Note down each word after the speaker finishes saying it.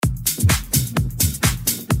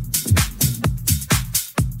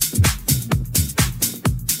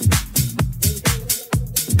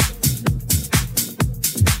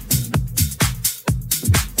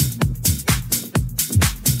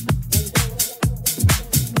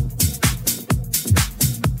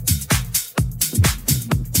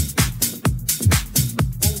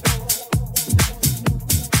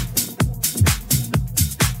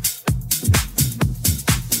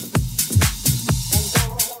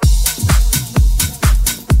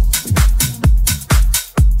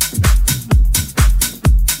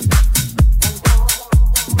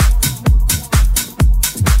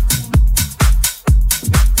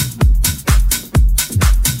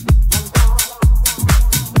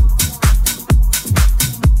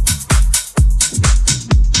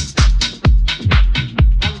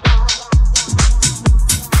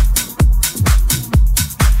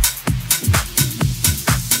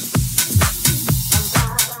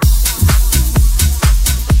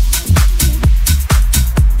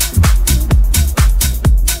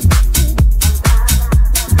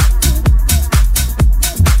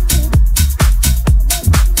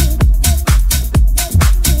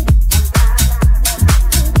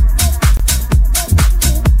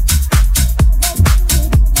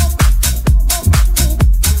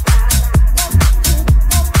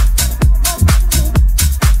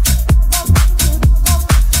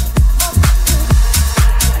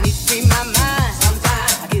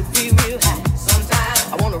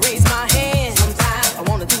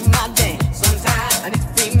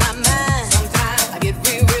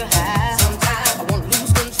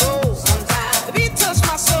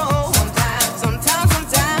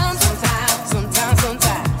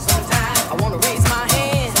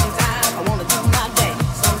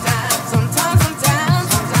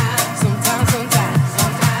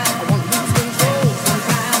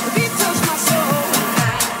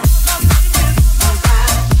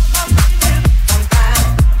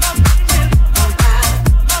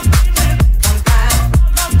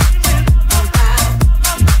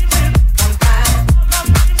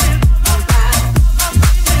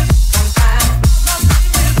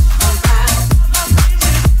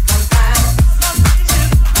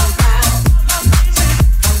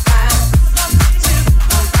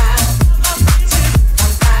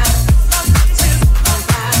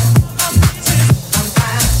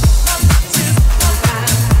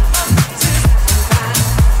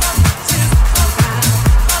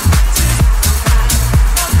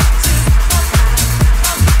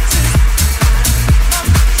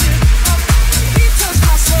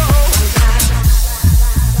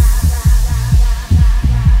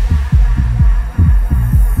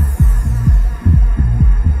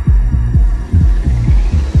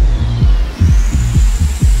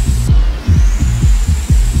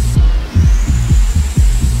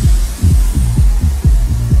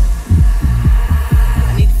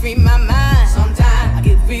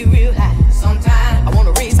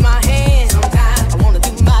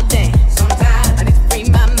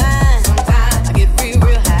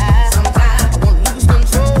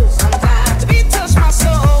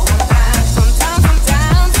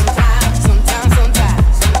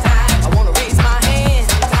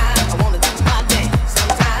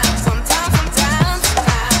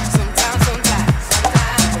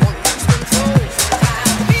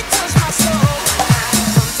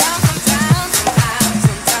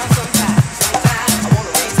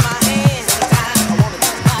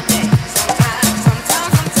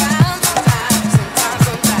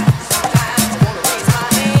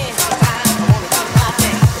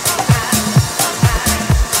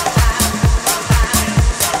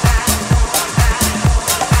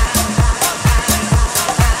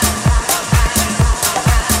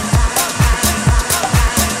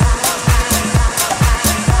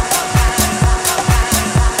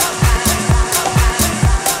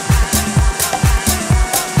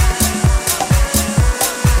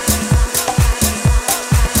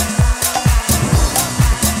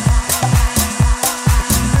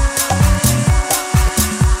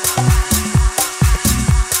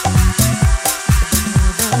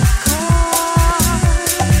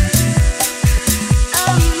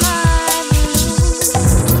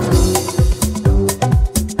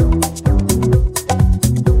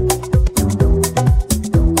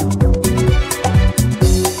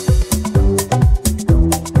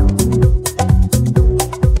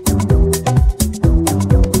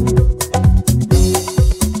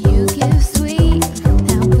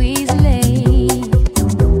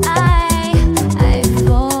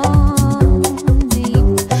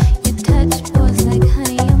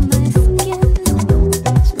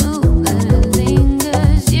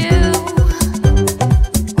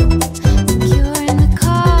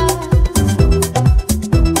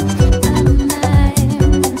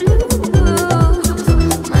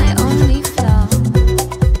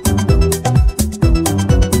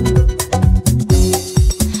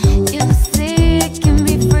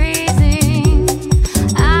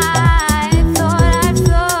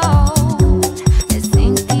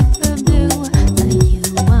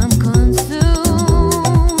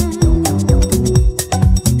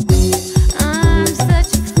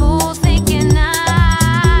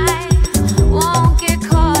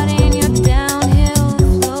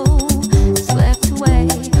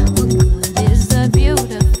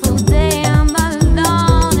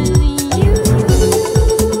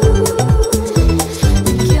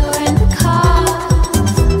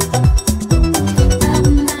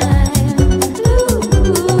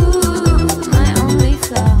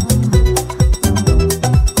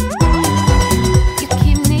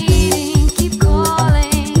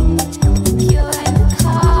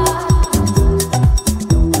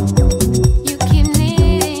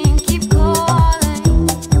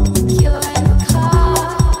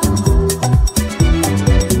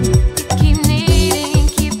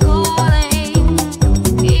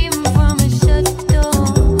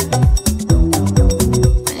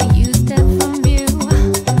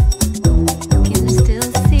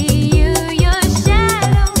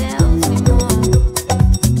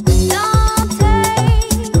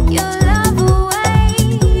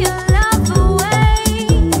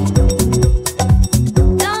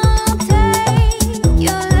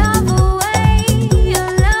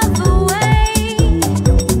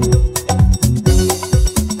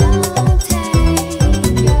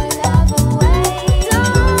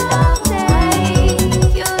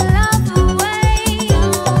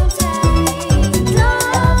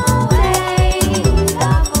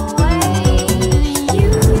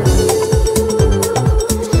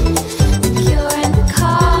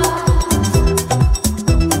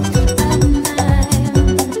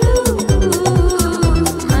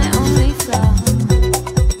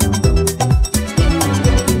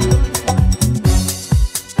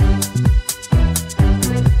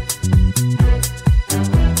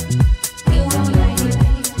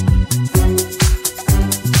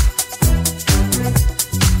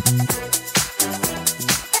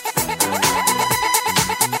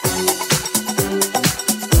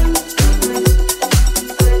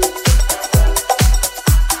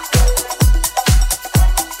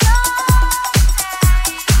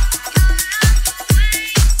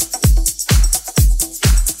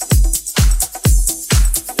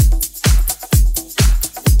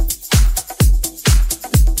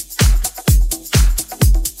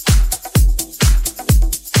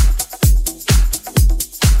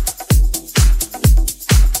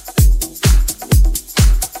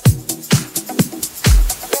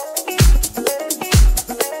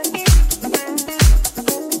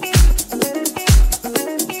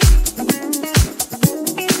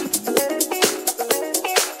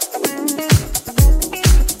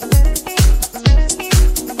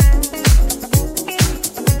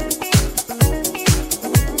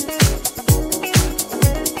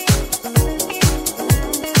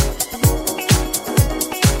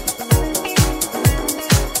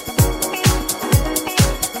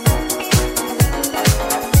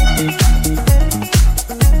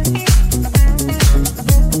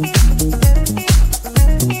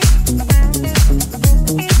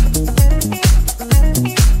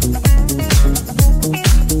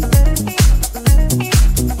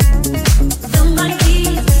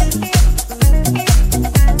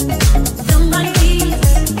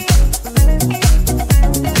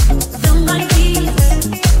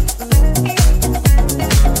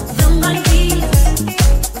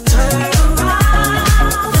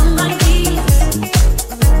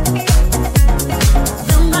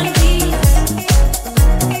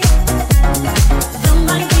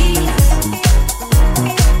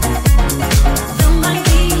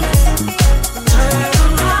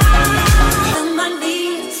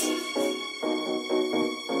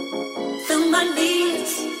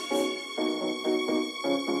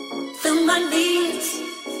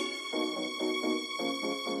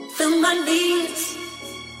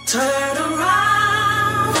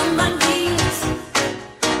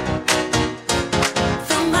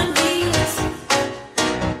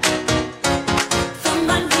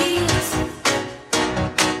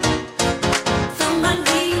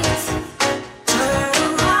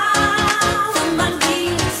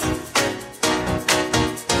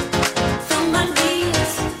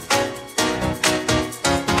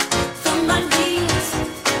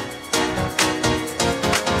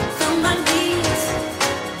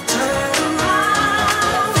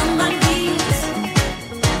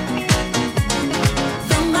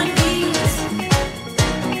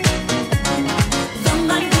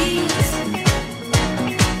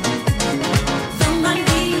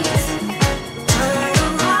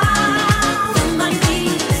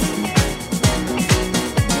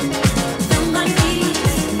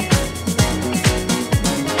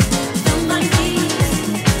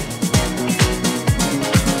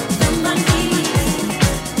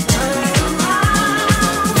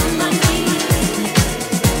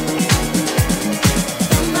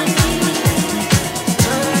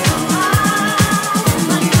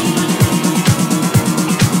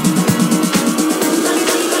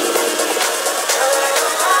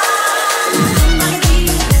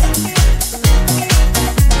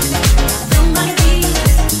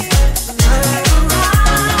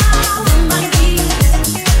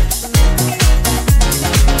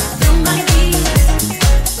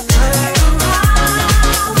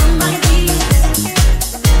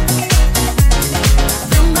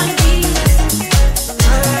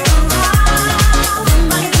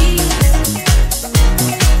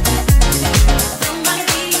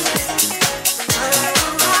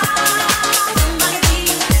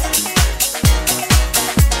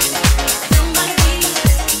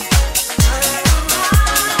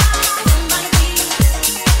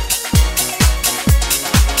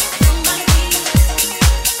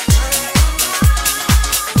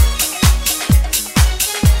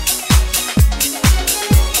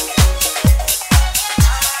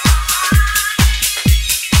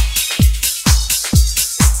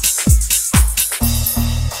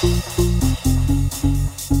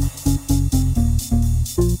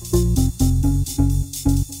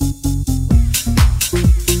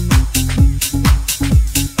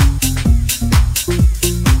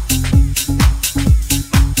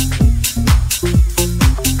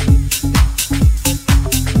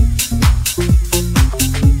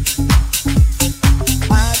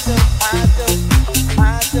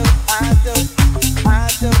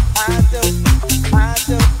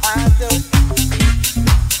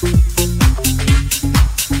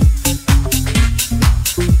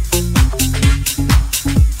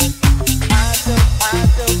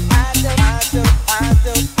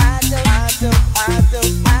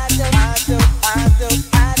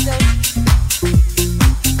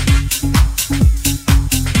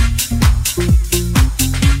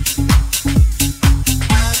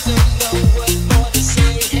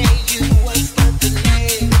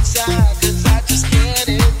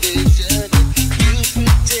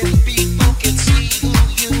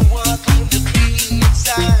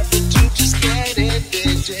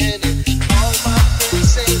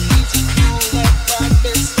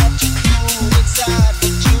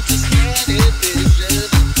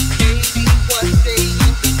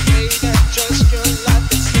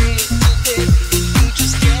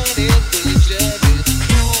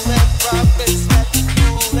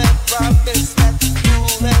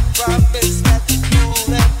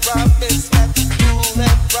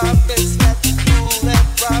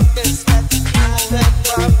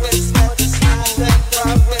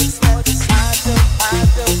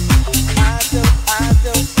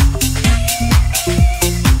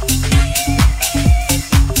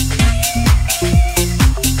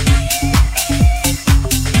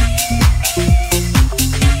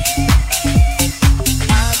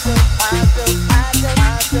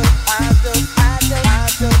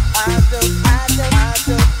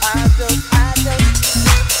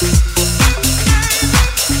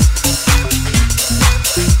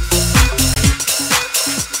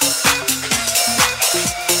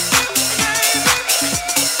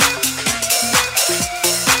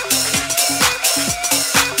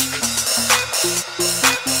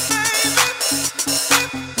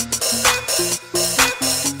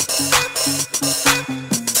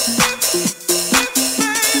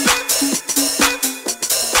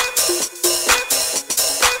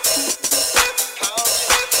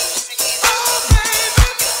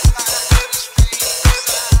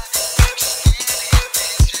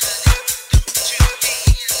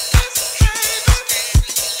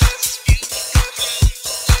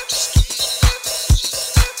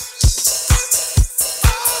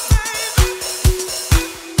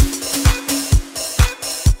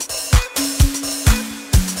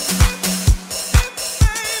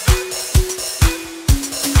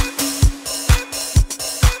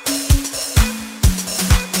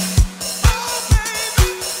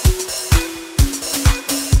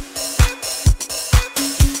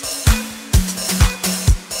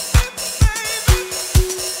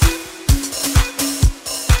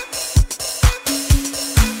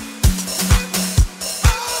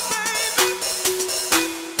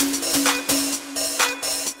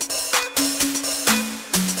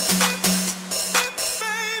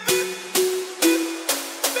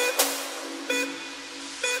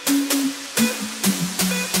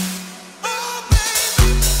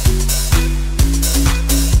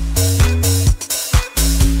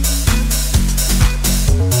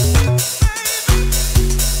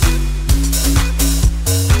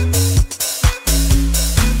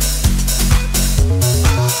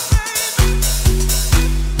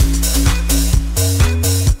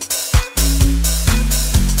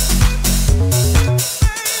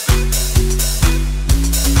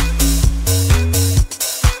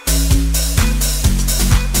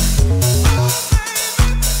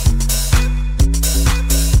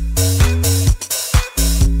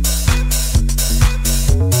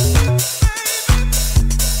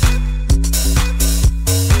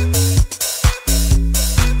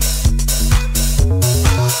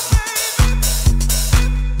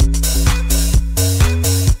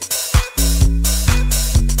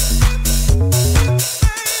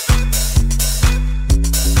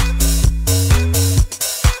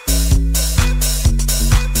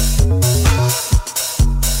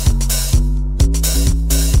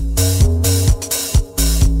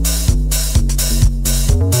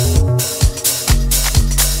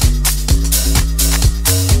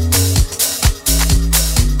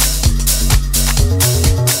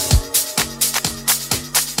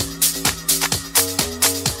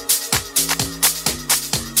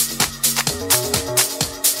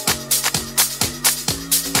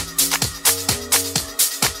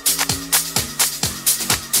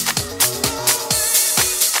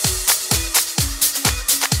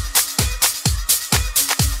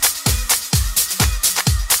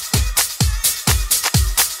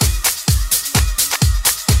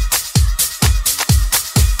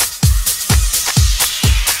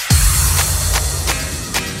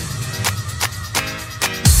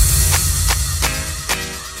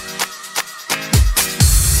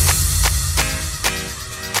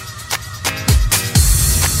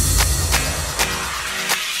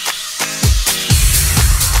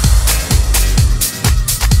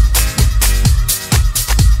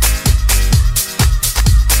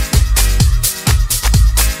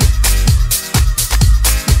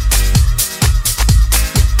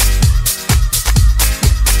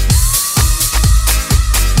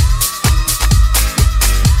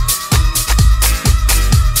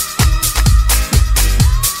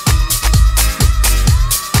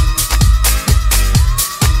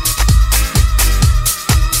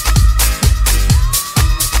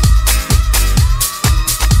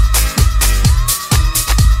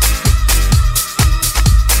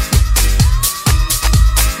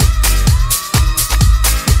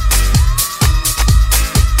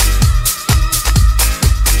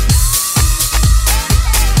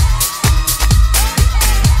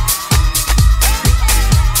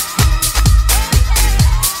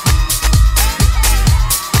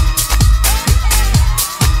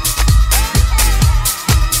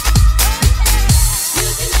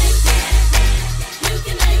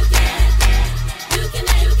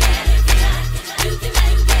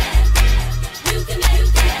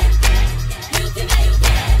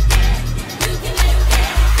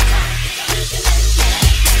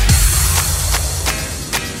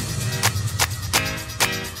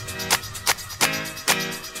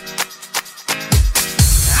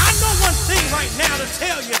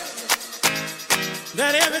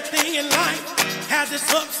has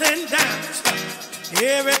its ups and downs.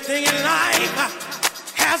 Everything in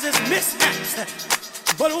life has its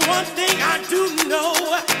mishaps. But one thing I do know,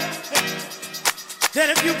 that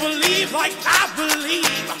if you believe like I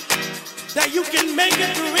believe, that you can make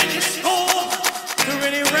it through any storm, through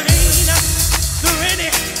any rain, through any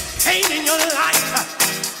pain in your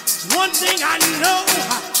life. One thing I know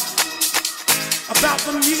about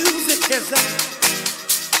the music is that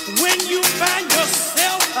when you find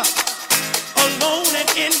yourself alone and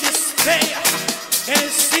in despair, and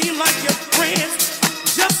it seems like your friends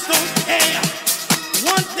just don't care,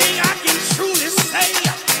 one thing I can truly say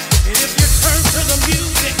is if you turn to the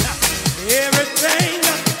music, everything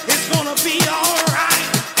is gonna be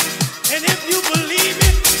alright. And if you believe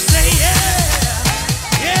it, say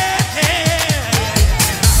yeah, yeah.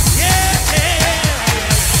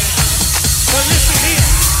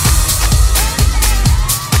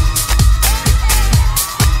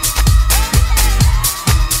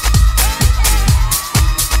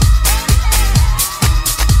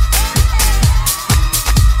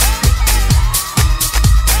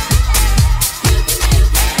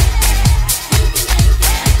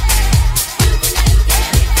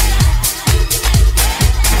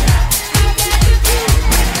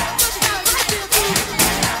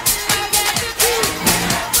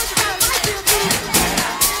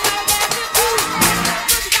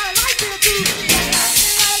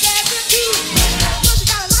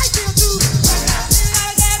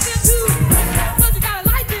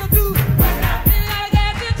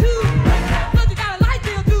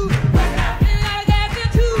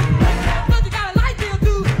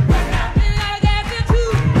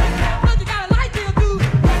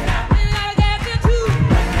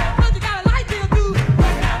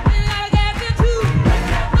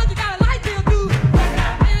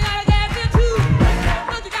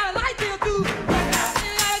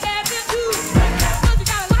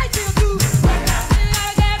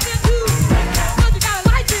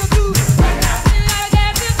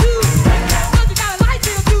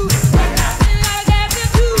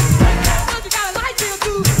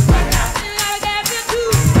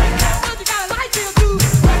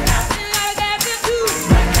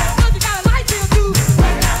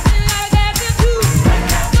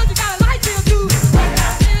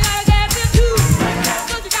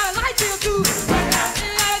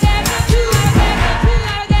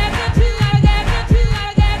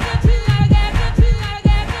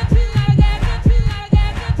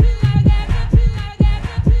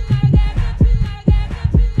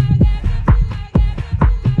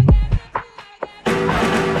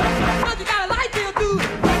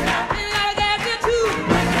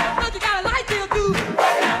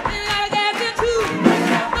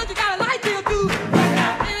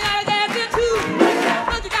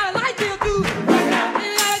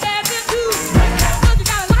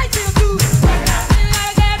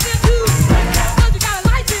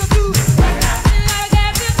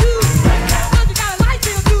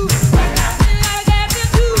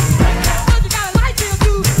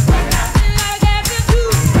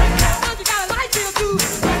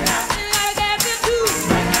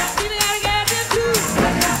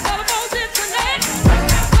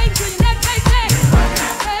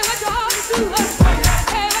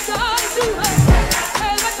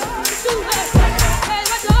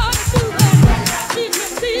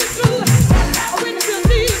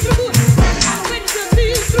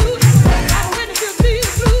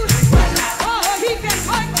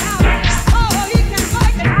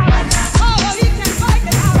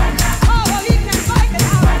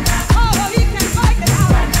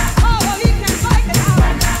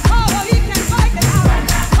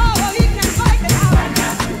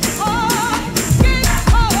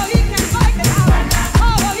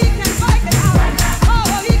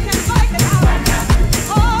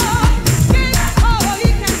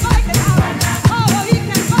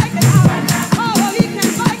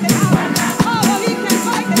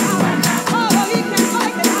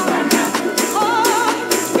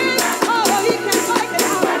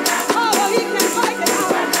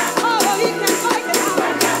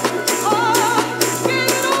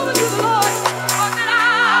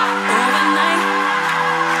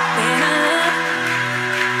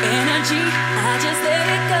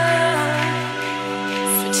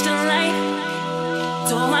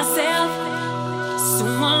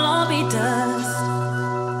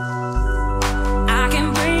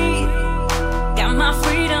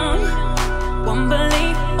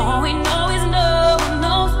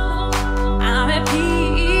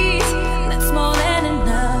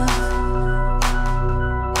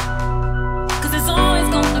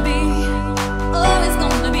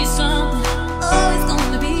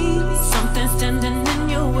 Standing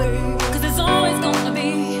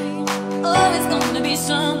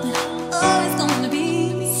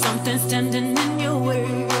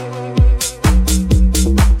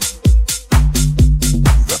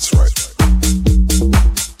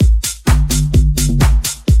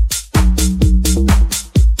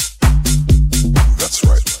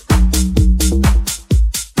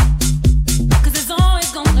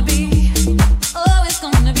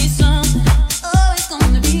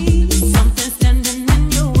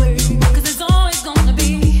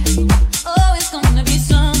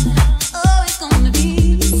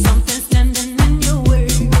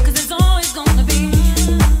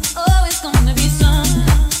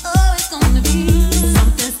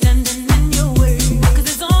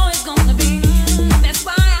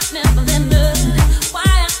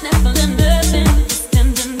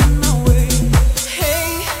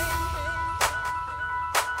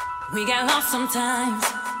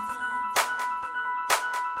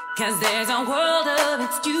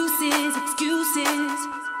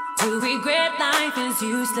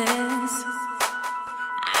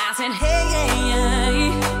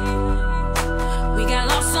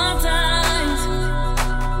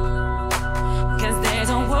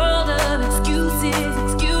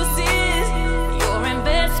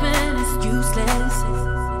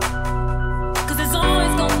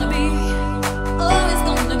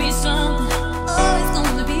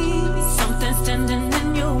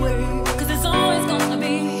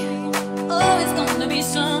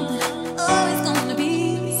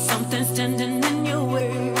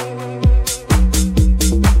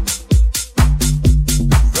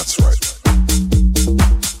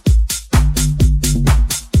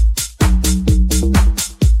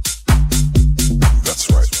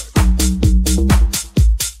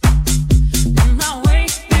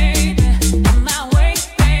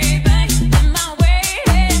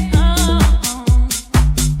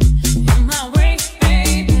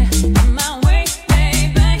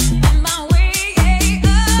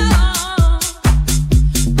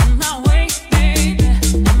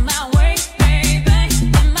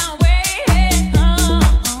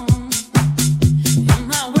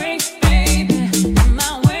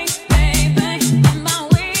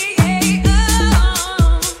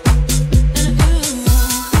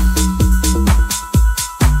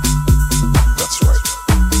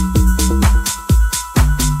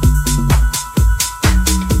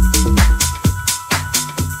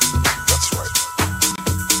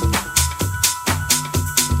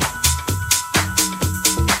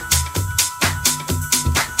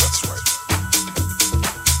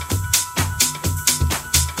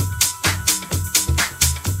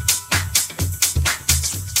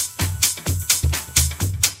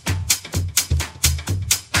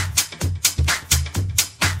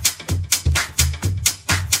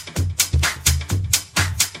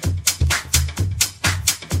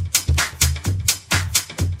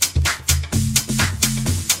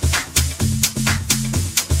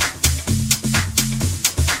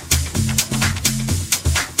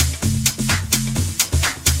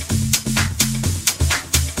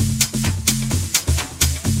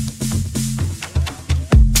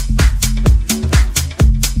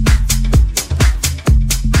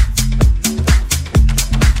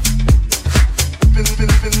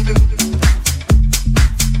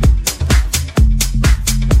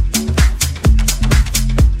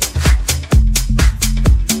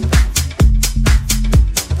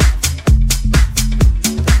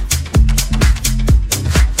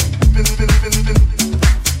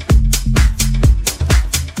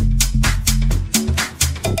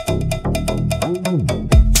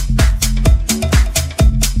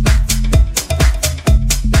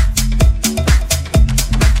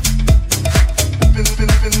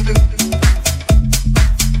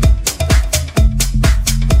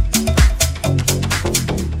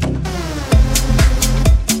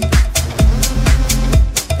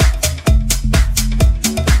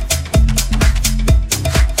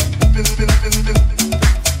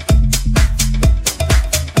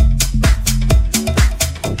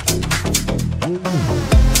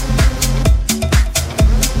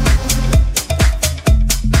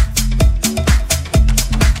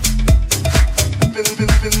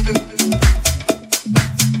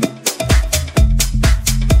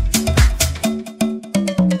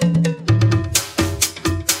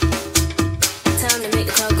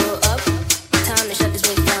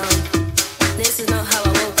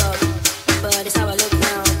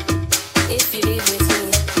If you leave with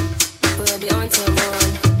me, we'll be on till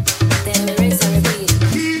morn. Then we rinse and repeat.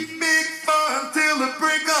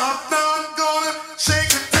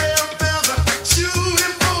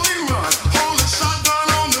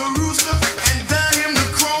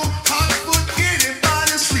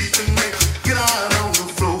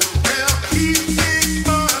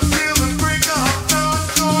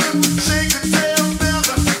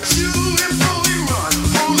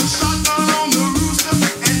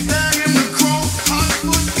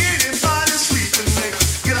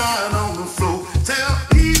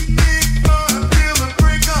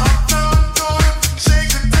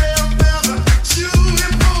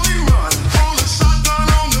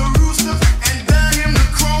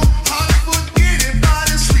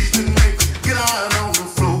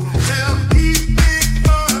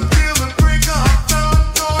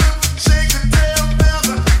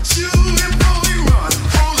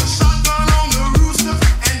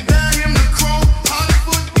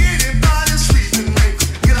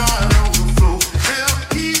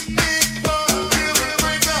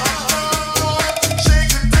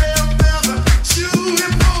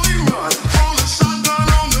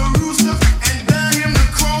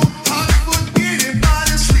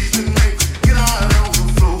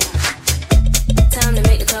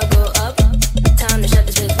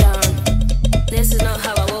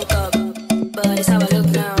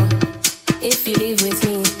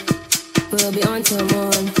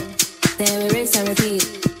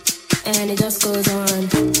 and it just goes on.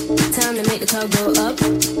 Time to make the club go up,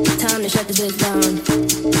 time to shut the bitch down.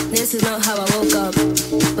 This is not how I woke up,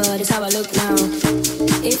 but it's how I look now.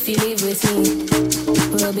 If you leave with me,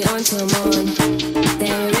 we'll be on till morn.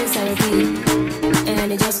 Then we rinse and repeat,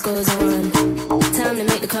 and it just goes on. Time to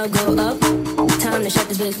make the club go up, time to shut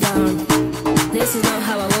this bitch down. This is not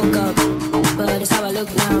how I woke up, but it's how I look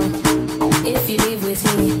now. If you leave with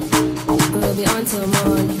me, we'll be on till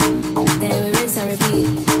morn. Then we rinse and repeat,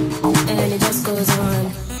 and it just goes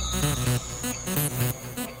on.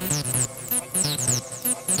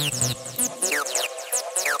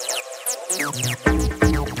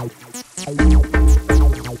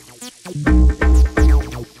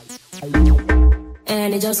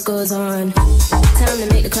 And it just goes on. Time to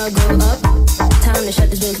make the club go up, time to shut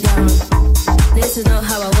this bitch down. This is not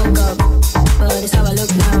how I woke up, but it's how I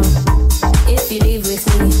look now. If you leave with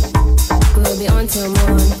me, we'll be on till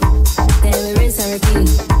morn. Then we rinse and repeat,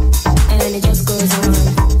 and it just goes on.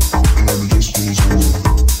 And it just goes on.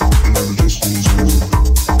 And it just goes on.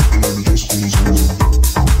 And it just goes on.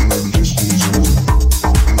 And it just goes on.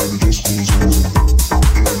 And it just goes on.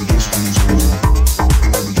 And it just goes on.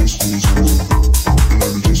 And it just goes on.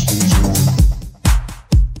 And it just goes on.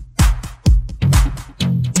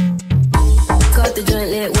 Got the joint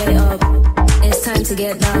lit way up. It's time to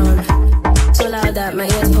get down. So loud that my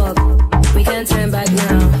ears pop. We can't turn back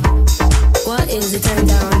now. What is the turn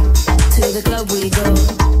down? To the club we go.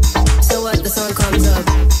 So what, the sun comes up,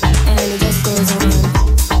 and it just goes on.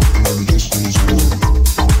 And it just goes on.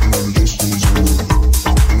 And it just goes on.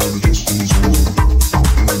 And it just goes on.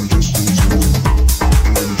 And it just goes on.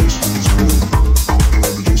 And it just goes on.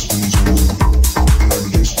 And it just goes on. And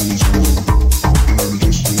it just goes on. And it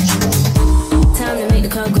just goes on. Time to make the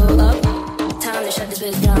club go up. Time to shut this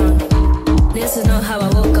bitch down. This is not how I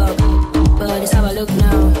woke up, but it's how I look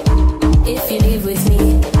now. If you leave with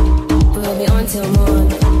me, we'll be on till morn.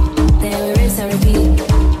 Then we rinse and repeat,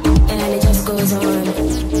 and it just goes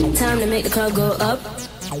on. Time to make the club go up,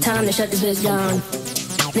 time to shut this bitch down.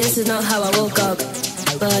 This is not how I woke up,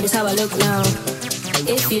 but it's how I look now.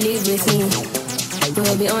 If you leave with me,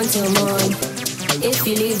 we'll be on till morn. If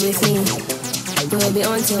you leave with me, we'll be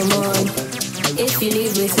on till morn. If you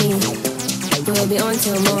leave with me, we'll be on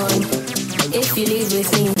till morn. If you leave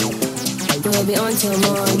with me, we'll be on till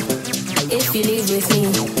morn. If you leave with me,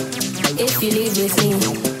 if you leave with me,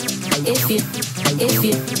 if you, if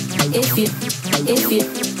you, if you, if you, if you, if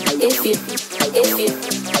you, if you,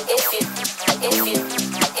 if you.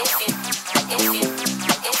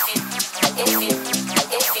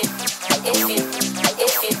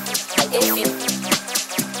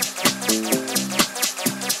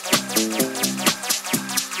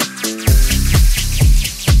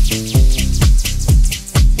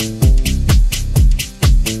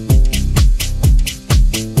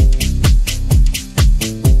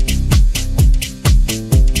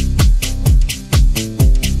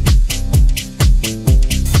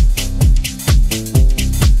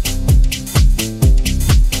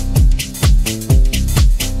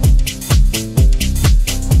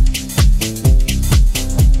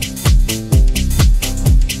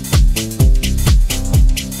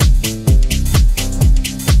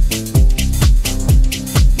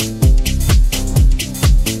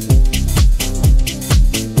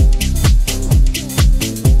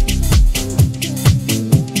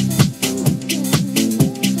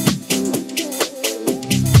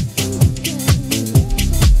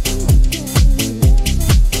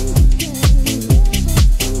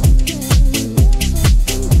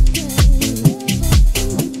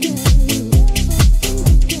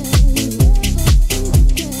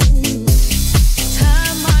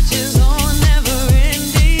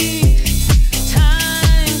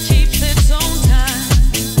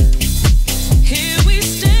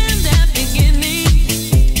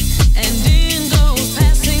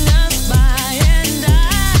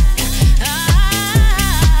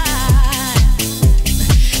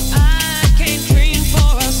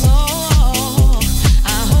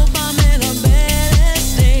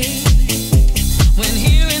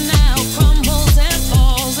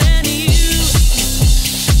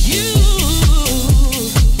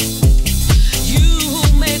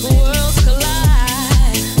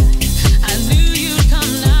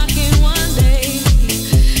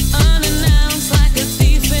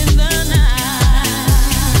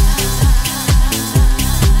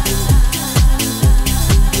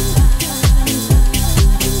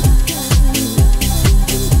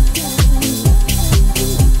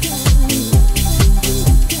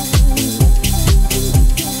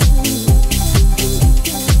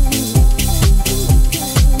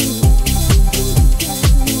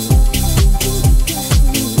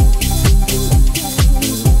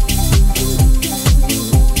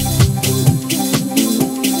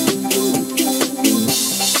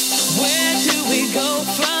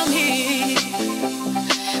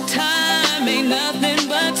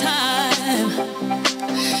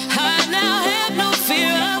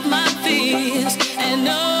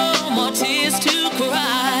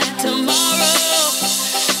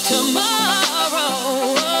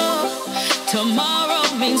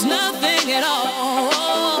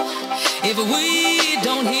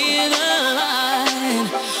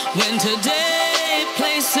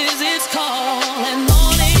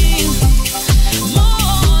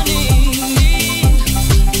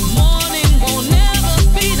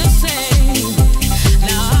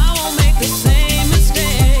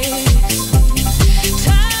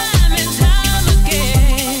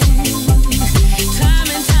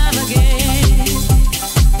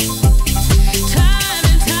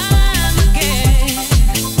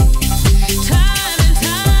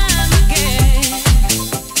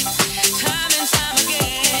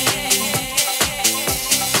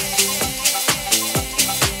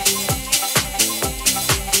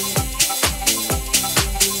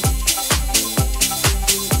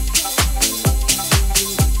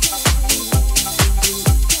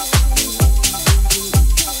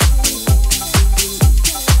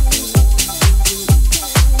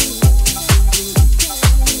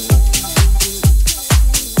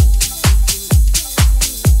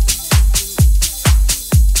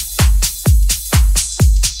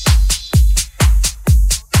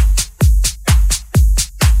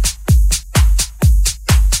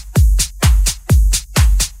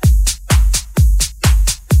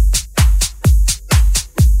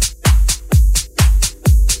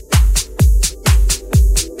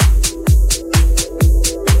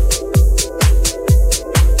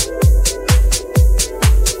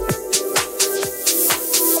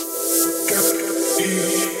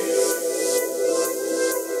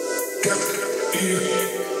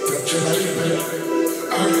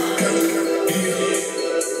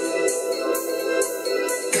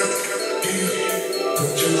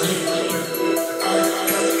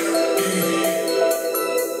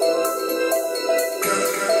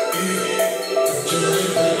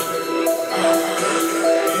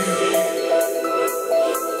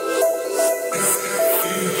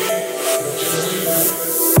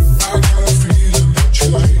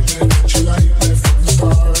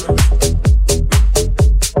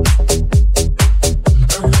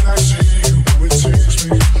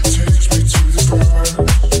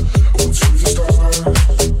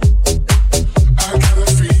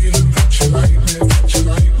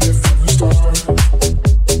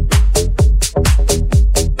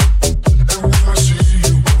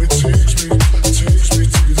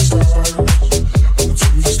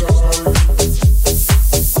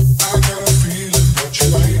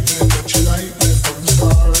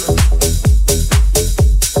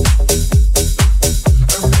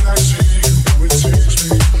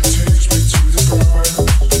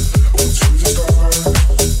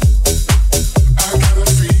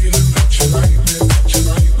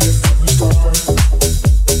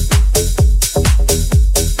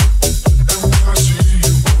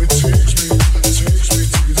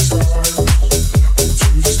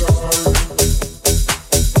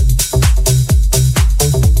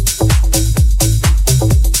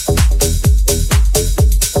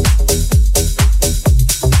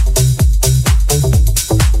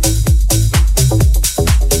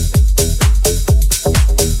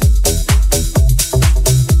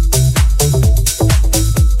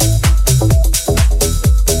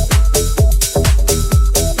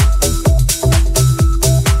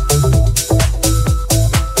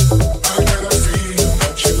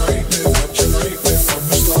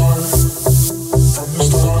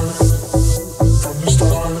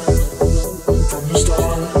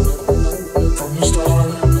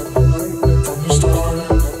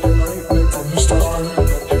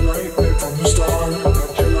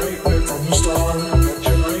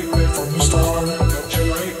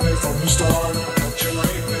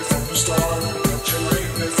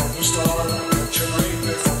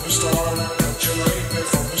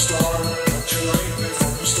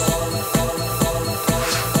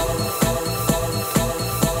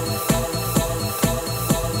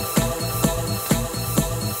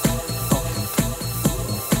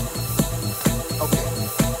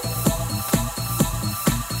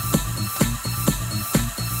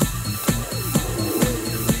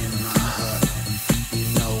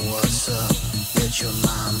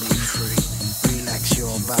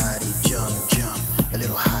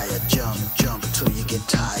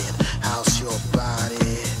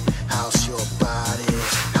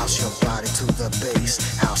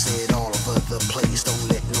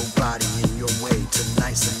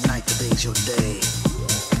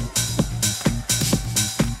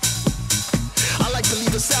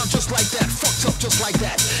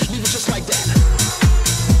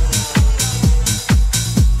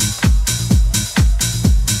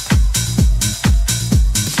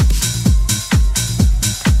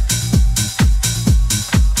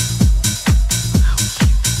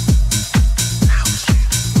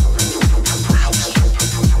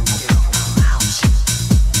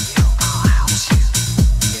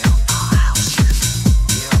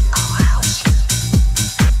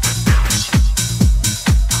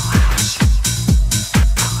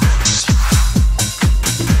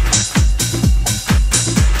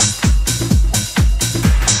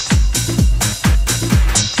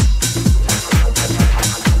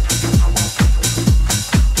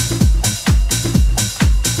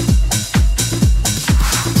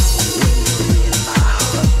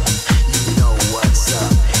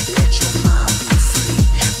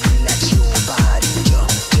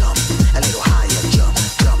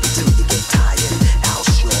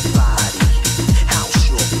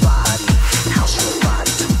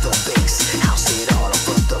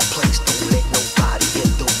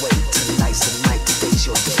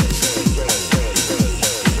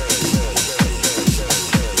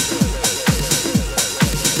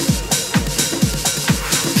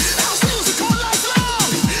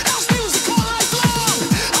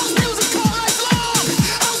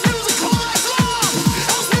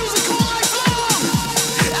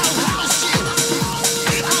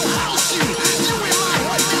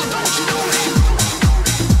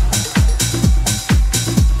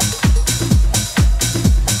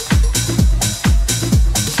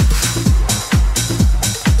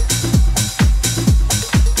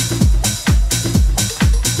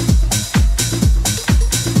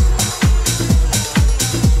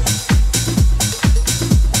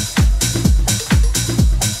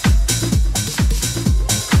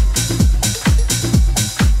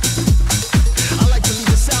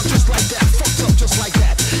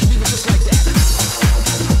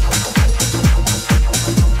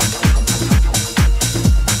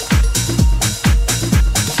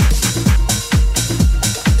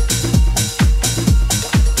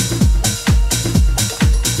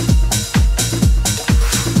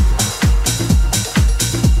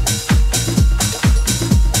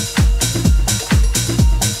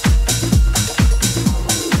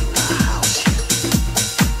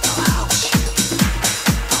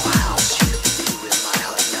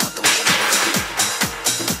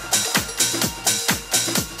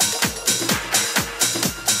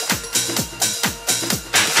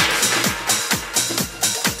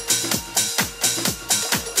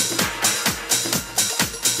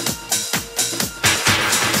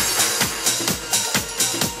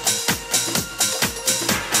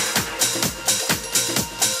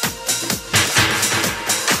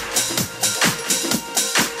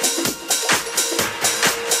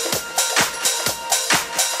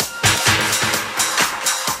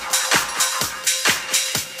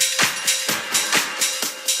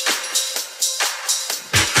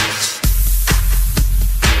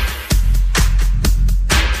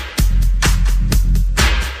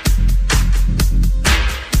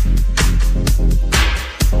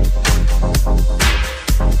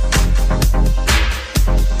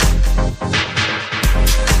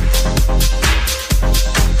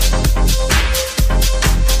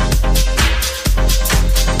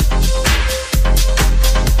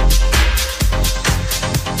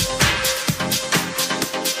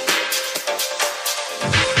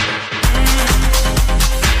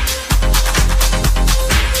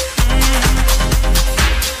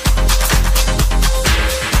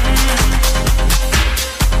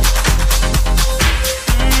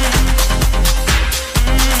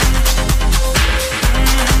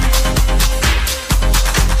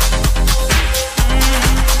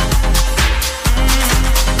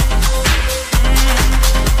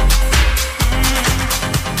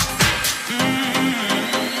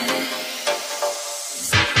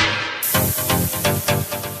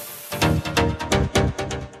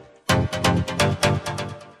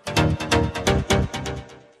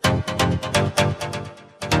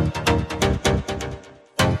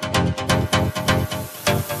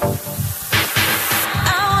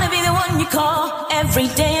 every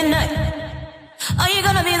day and night? Are you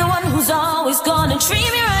gonna be the one who's always gonna treat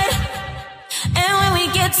me right? And when we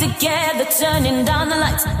get together, turning down the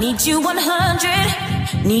lights, need you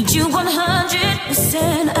 100, need you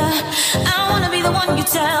 100%. I wanna be the one you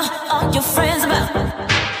tell all your friends about.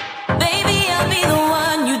 Baby, I'll be the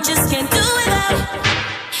one you just can't do without.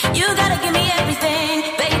 You gotta give me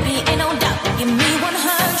everything, baby, ain't no doubt. Give me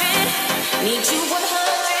 100, need you 100%.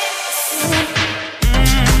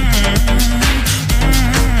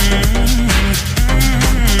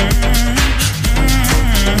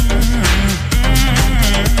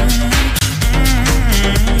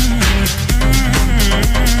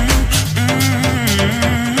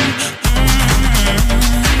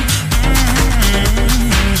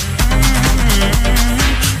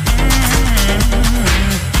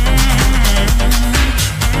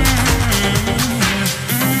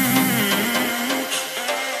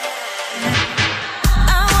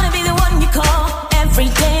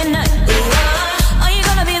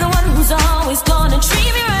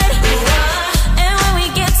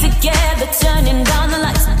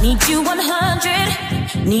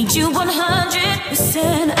 Need you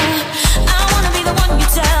 100%. I wanna be the one you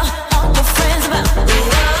tell all your friends about.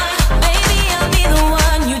 Baby, I'll be the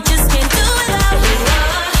one you just can't do without.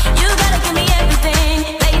 You gotta give me everything,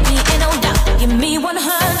 baby, ain't no doubt. Give me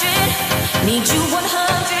 100, need you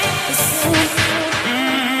 100%.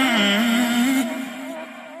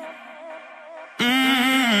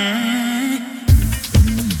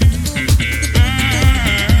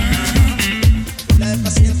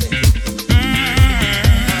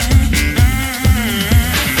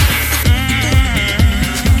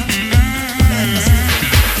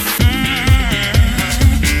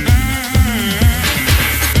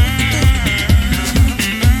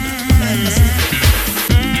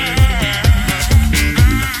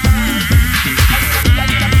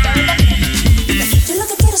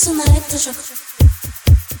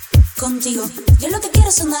 Contigo, yo lo que quiero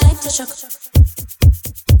es un electroshock.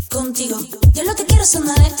 Contigo, yo lo que quiero es un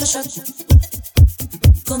electroshock.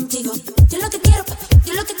 Contigo, yo lo que quiero,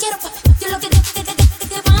 yo lo que quiero, yo lo que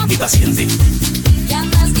mi paciente.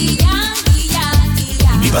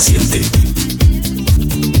 Mi paciente.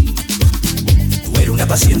 Tú eres una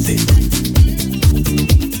paciente.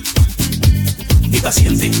 Mi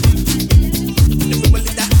paciente.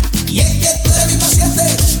 Y es que tú eres mi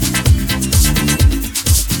paciente.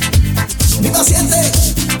 Mi paciente,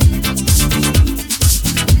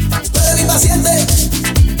 tú eres mi paciente,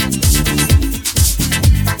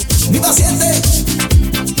 mi paciente.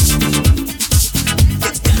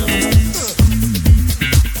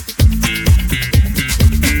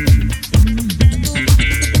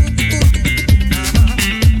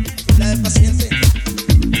 La del paciente.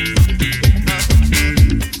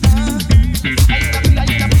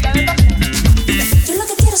 Yo lo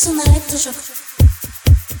que quiero es un electroshock.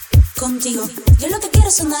 Contigo, yo lo que quiero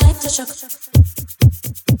es un electroshock.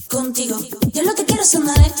 Contigo, yo lo que quiero es un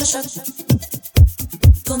electroshock.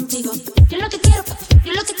 Contigo, yo lo que quiero,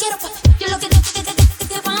 yo lo que quiero, yo lo que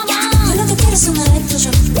yo lo que quiero es un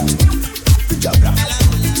electroshock.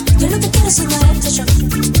 Yo lo que quiero es un electroshock.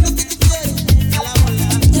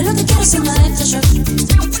 Yo lo que quiero es un electroshock.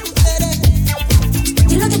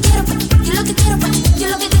 Yo lo que quiero, yo lo que quiero, yo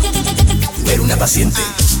lo que tú eres una paciente.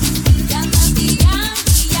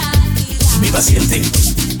 Mi paciente.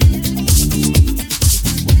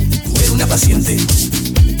 Tú eres una paciente.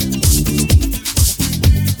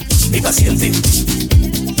 Mi paciente.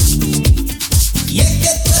 Y es que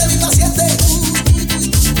tú eres mi paciente.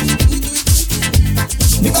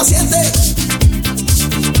 Mi paciente.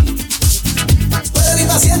 Tú eres mi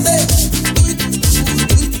paciente.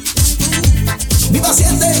 Mi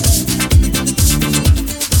paciente.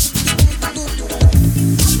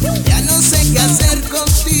 Ya no sé qué hacer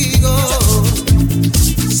contigo.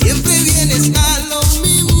 Siempre vienes a lo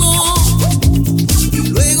mismo y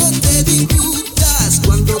luego te disgustas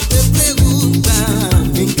cuando te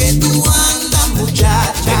preguntan en qué tú andas,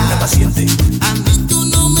 muchacha. Eres una paciente. A mí tú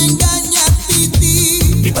no me engañas, Titi.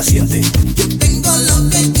 Mi paciente. Yo tengo lo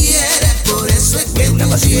que quieres, por eso es que una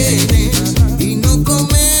tú paciente. tienes. Y no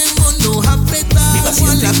comemos, nos apretamos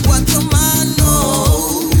a las cuatro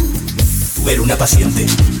manos. Tú eres una paciente.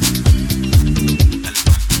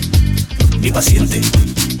 Mi paciente.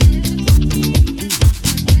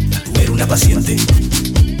 Tú eres una paciente.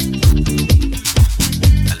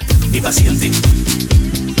 Mi paciente.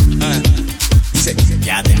 Dice,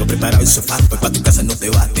 ya tengo preparado el sofá, pues pa' tu casa no te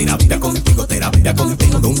vas. Terapia contigo,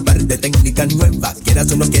 un par de técnicas nuevas.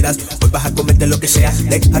 Quieras o no quieras, hoy vas a comerte lo que sea.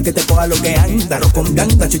 Deja que te coja lo que anda, arroz con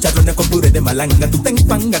ganga, chicharrones con puré de malanga. Tú te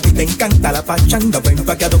empanga, a ti te encanta la pachanga, ven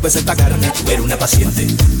pa' que a 2 veces esta carne. Tú eres una paciente,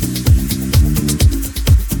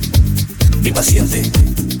 mi paciente.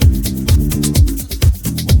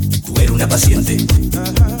 Tú eres una paciente,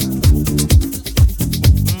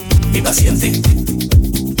 mi paciente.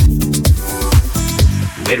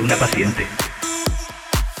 Tú eres una paciente.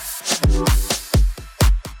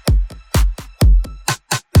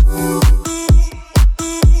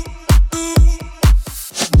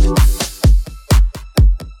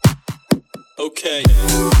 Okay.